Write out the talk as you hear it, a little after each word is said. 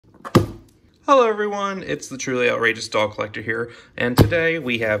Hello everyone, it's the Truly Outrageous Doll Collector here, and today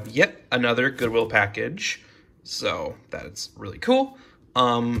we have yet another Goodwill package, so that's really cool.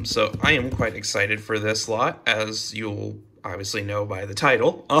 So I am quite excited for this lot, as you'll obviously know by the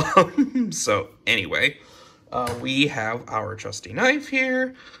title. So anyway, we have our trusty knife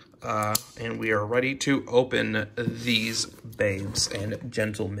here, and we are ready to open these babes and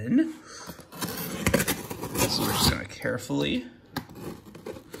gentlemen. So we're just gonna carefully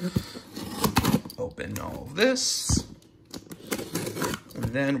open all of this, and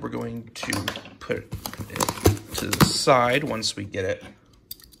then we're going to put it to the side once we get it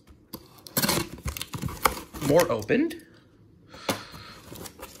more opened.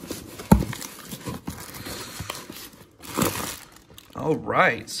 All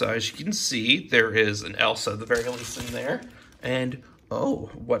right, so as you can see, there is an Elsa at the very least in there, and oh,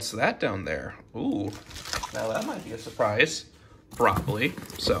 what's that down there? Ooh, now that might be a surprise, probably.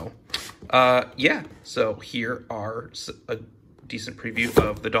 So yeah, so here are a decent preview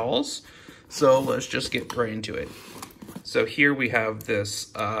of the dolls. So let's just get right into it. So here we have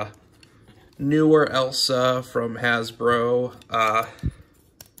this newer Elsa from Hasbro.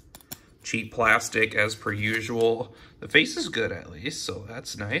 Cheap plastic as per usual. The face is good at least, so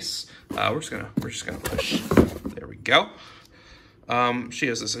that's nice. We're just gonna push. There we go. She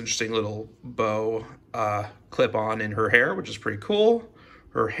has this interesting little bow clip on in her hair, which is pretty cool.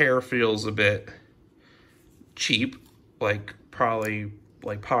 Her hair feels a bit cheap, like probably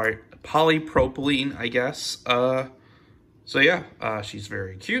like polypropylene, I guess. So yeah, she's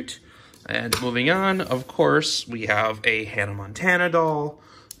very cute. And moving on, of course, we have a Hannah Montana doll,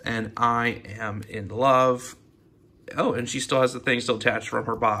 and I am in love. Oh, and she still has the thing still attached from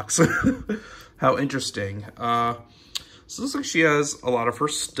her box. How interesting. So it looks like she has a lot of her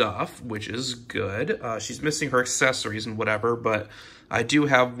stuff, which is good. She's missing her accessories and whatever, but I do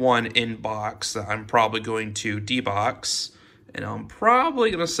have one in box that I'm probably going to debox, and I'm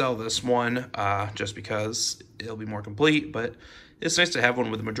probably going to sell this one just because it'll be more complete, but it's nice to have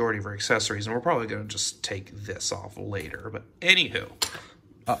one with the majority of her accessories, and we're probably going to just take this off later. But anywho,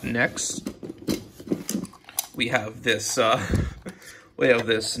 up next, we have this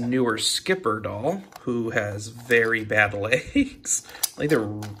newer Skipper doll who has very bad legs. Like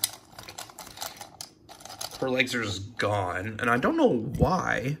her legs are just gone, and I don't know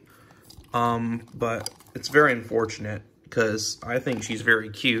why, but it's very unfortunate because I think she's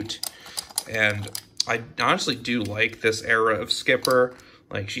very cute, and I honestly do like this era of Skipper.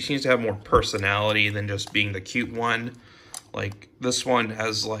 Like, she seems to have more personality than just being the cute one. Like, this one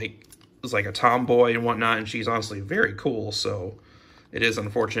is like a tomboy and whatnot, and she's honestly very cool, so it is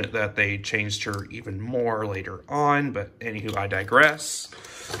unfortunate that they changed her even more later on, but anywho, I digress.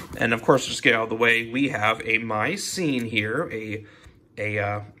 And of course, just get out of the way, we have a My Scene here,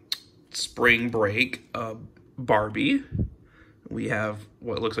 a spring break Barbie. We have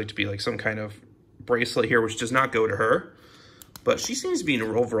what looks like to be like some kind of bracelet here, which does not go to her, but she seems to be in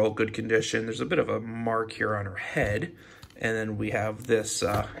overall good condition. There's a bit of a mark here on her head, and then we have this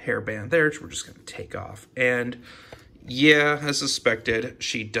hairband there, which we're just gonna take off. And yeah, as suspected,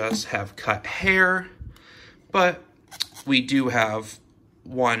 she does have cut hair, but we do have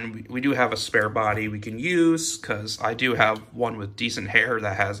a spare body we can use, because I do have one with decent hair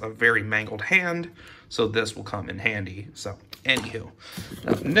that has a very mangled hand, so this will come in handy. So anywho,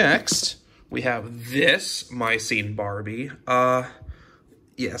 up next we have this My Scene Barbie.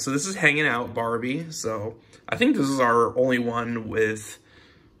 Yeah, so this is Hanging Out Barbie. So I think this is our only one with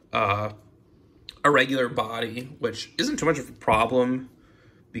a regular body, which isn't too much of a problem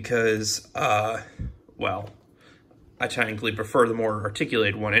because, well, I technically prefer the more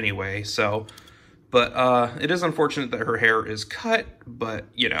articulated one anyway, so, but it is unfortunate that her hair is cut, but,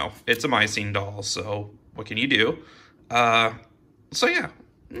 you know, it's a My Scene doll, so what can you do? So yeah,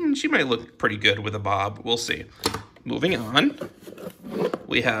 she might look pretty good with a bob, we'll see. Moving on,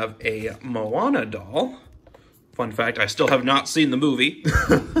 we have a Moana doll. Fun fact, I still have not seen the movie.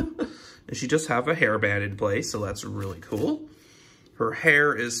 And she does have a hairband in place, so that's really cool. Her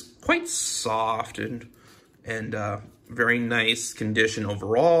hair is quite soft and very nice condition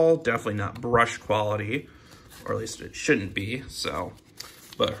overall. Definitely not brush quality, or at least it shouldn't be. So,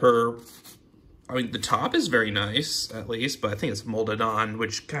 but I mean, the top is very nice, at least, but I think it's molded on,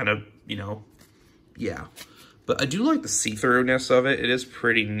 which kind of, you know, yeah. But I do like the see-throughness of it. It is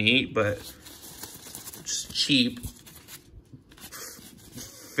pretty neat, but just cheap,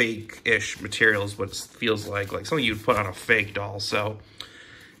 fake-ish material is what it feels like something you'd put on a fake doll. So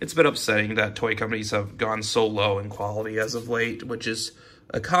it's a bit upsetting that toy companies have gone so low in quality as of late, which is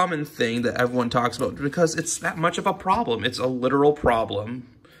a common thing that everyone talks about because it's that much of a problem. It's a literal problem.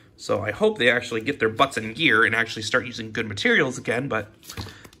 So I hope they actually get their butts in gear and actually start using good materials again. But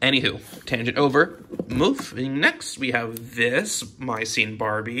anywho, tangent over. Moving next, we have this My Scene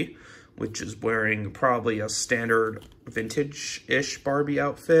Barbie, which is wearing probably a standard vintage-ish Barbie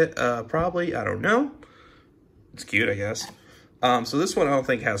outfit. Probably, I don't know. It's cute, I guess. So this one I don't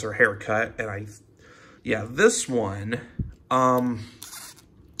think has her hair cut, and yeah, this one,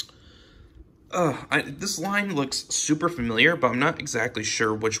 this line looks super familiar, but I'm not exactly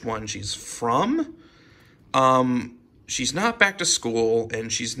sure which one she's from. She's not Back to School,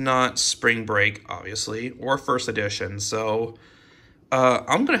 and she's not Spring Break, obviously, or First Edition, so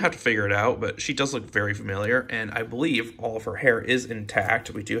I'm gonna have to figure it out, but she does look very familiar, and I believe all of her hair is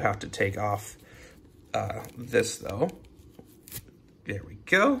intact. We do have to take off this, though. There we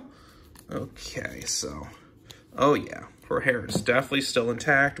go. Okay, so, oh yeah, her hair is definitely still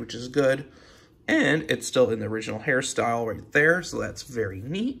intact, which is good. And it's still in the original hairstyle right there, so that's very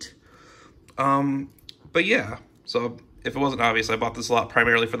neat. But yeah, so if it wasn't obvious, I bought this a lot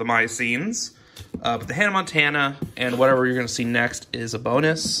primarily for the My Scenes. But the Hannah Montana and whatever you're going to see next is a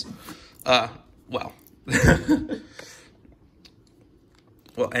bonus. Well.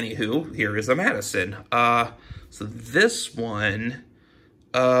 Well, anywho, here is a Madison. So this one,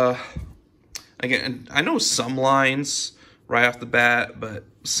 again, I know some lines right off the bat, but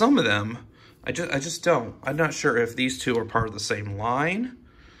some of them, I just don't. I'm not sure if these two are part of the same line.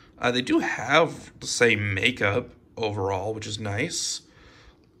 They do have the same makeup overall, which is nice.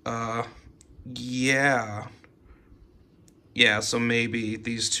 Yeah. Yeah, so maybe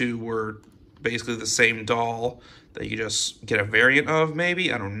these two were basically the same doll that you just get a variant of,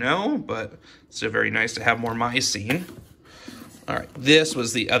 maybe. I don't know, but it's still very nice to have more My Scene. All right, this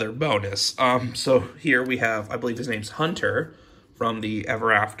was the other bonus. So here we have, I believe his name's Hunter from the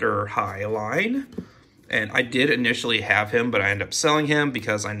Ever After High line. And I did initially have him, but I ended up selling him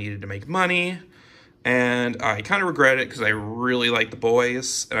because I needed to make money. And I kind of regret it because I really like the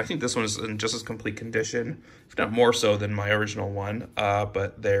boys. And I think this one is in just as complete condition, if not more so than my original one.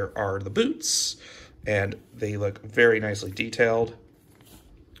 But there are the boots, and they look very nicely detailed.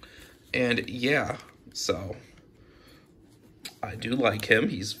 And yeah, so I do like him.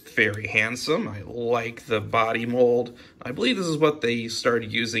 He's very handsome. I like the body mold. I believe this is what they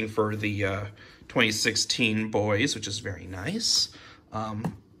started using for the 2016 boys, which is very nice.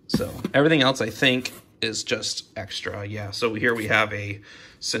 So everything else I think is just extra. Yeah, so here we have a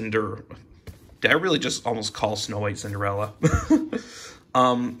Did I really just almost call Snow White Cinderella?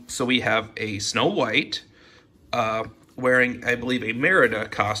 So we have a Snow White wearing, I believe, a Merida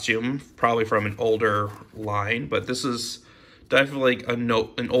costume, probably from an older line, but this is definitely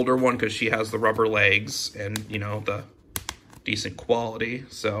an older one because she has the rubber legs and, you know, the decent quality.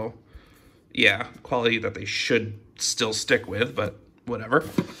 So yeah, quality that they should still stick with, but whatever.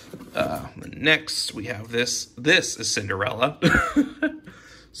 Next, we have this. This is Cinderella.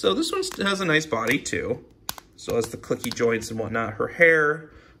 So this one has a nice body, too. So has the clicky joints and whatnot. Her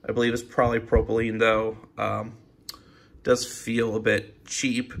hair, I believe, is probably propylene, though. Does feel a bit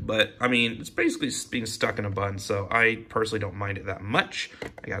cheap, but, I mean, it's basically being stuck in a bun, so I personally don't mind it that much.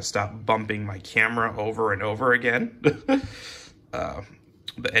 I gotta stop bumping my camera over and over again.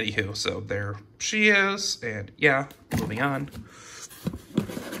 But anywho, so there she is, and yeah, moving on.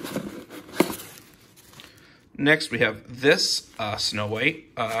 Next, we have this Snow White.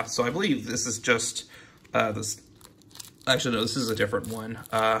 So I believe this is just this. Actually, no, this is a different one.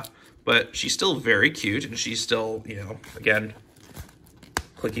 But she's still very cute, and she's still, you know, again,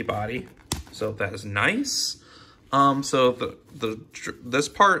 clicky body. So that is nice. So this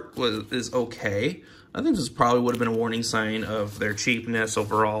part is okay. I think this probably would have been a warning sign of their cheapness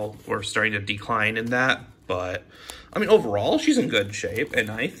overall. We're starting to decline in that, but I mean, overall, she's in good shape, and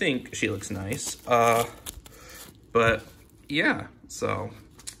I think she looks nice. But yeah, so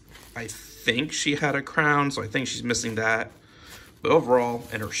I think she had a crown, so I think she's missing that. But overall,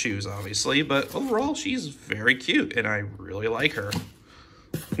 and her shoes, obviously, but overall, she's very cute, and I really like her.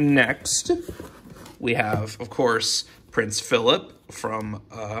 Next, we have, of course, Prince Philip from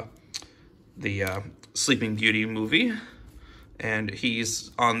the Sleeping Beauty movie, and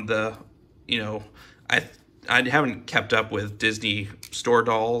he's on the, you know, I haven't kept up with Disney store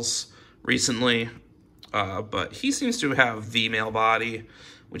dolls recently, but he seems to have the male body,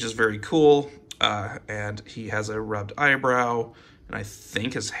 which is very cool, and he has a rubbed eyebrow, and I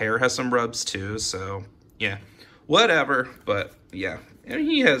think his hair has some rubs too, so yeah, whatever, but yeah, and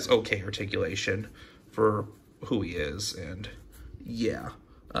he has okay articulation for who he is, and yeah.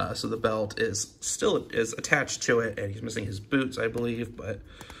 So the belt is still attached to it, and he's missing his boots, I believe, but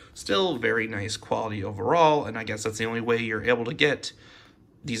still very nice quality overall, and I guess that's the only way you're able to get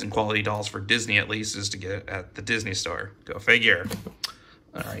decent quality dolls for Disney, at least, is to get at the Disney store. Go figure.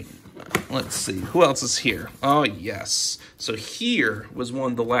 All right, let's see. Who else is here? Oh, yes. So here was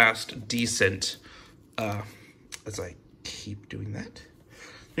one of the last decent, as I keep doing that.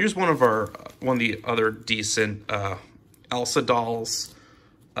 Here's one of the other decent Elsa dolls,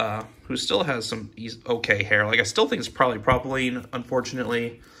 who still has some okay hair. Like, I still think it's probably Praline,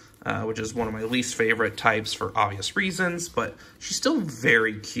 unfortunately, which is one of my least favorite types for obvious reasons, but she's still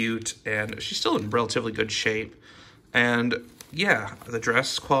very cute, and she's still in relatively good shape. And yeah, the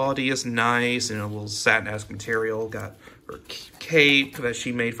dress quality is nice, and a little satin-esque material. Got her cape that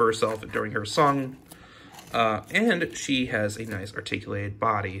she made for herself during her song. And she has a nice articulated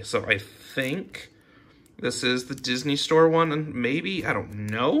body. So I think this is the Disney Store one, and maybe, I don't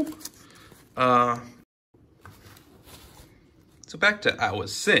know. So back to I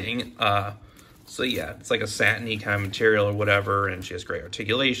was saying, so yeah, it's like a satiny kind of material or whatever, and she has great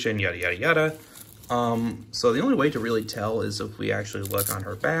articulation, yada, yada, yada. So the only way to really tell is if we actually look on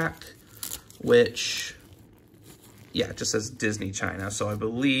her back, which, yeah, it just says Disney China. So I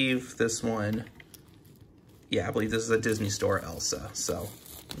believe this one, yeah, I believe this is a Disney Store Elsa. So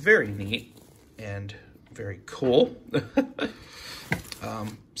very neat and very cool.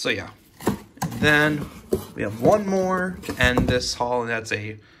 So yeah, and then we have one more to end this haul, and that's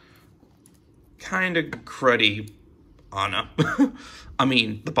a kind of cruddy Anna. I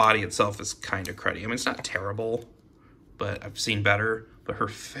mean, the body itself is kind of cruddy. I mean, it's not terrible, but I've seen better. But her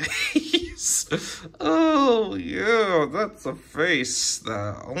face, oh yeah, that's a face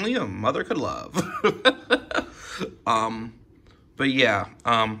that only a mother could love. But yeah,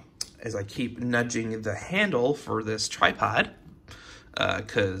 as I keep nudging the handle for this tripod,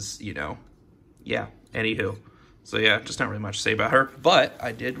 cause, you know, yeah, anywho. So yeah, just not really much to say about her, but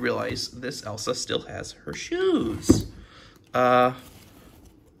I did realize this Elsa still has her shoes. Yeah,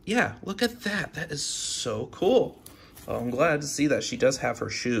 look at that. That is so cool. I'm glad to see that she does have her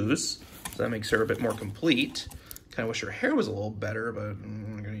shoes. So that makes her a bit more complete. Kind of wish her hair was a little better, but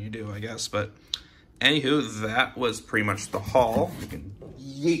what can you do, I guess. But anywho, that was pretty much the haul. You can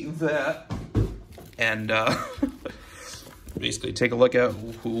yeet that. And basically take a look at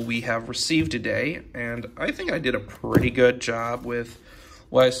who we have received today. And I think I did a pretty good job with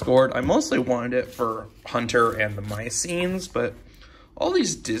what I scored. I mostly wanted it for Hunter and the Mycenes, but all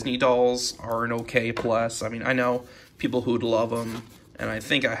these Disney dolls are an okay plus. I mean, I know people who'd love them, and I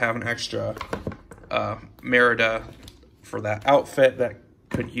think I have an extra Merida for that outfit that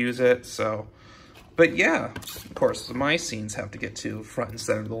could use it. So, but yeah, of course, the Mycenes have to get to front and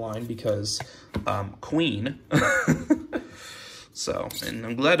center of the line because Queen. So, and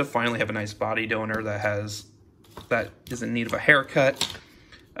I'm glad to finally have a nice body donor that is in need of a haircut,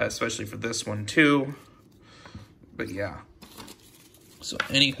 especially for this one too. But yeah. So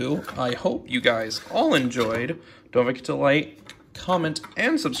anywho, I hope you guys all enjoyed. Don't forget to like, comment,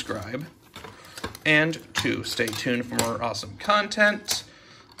 and subscribe. And to stay tuned for more awesome content.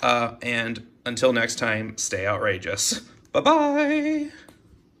 And until next time, stay outrageous. Bye-bye!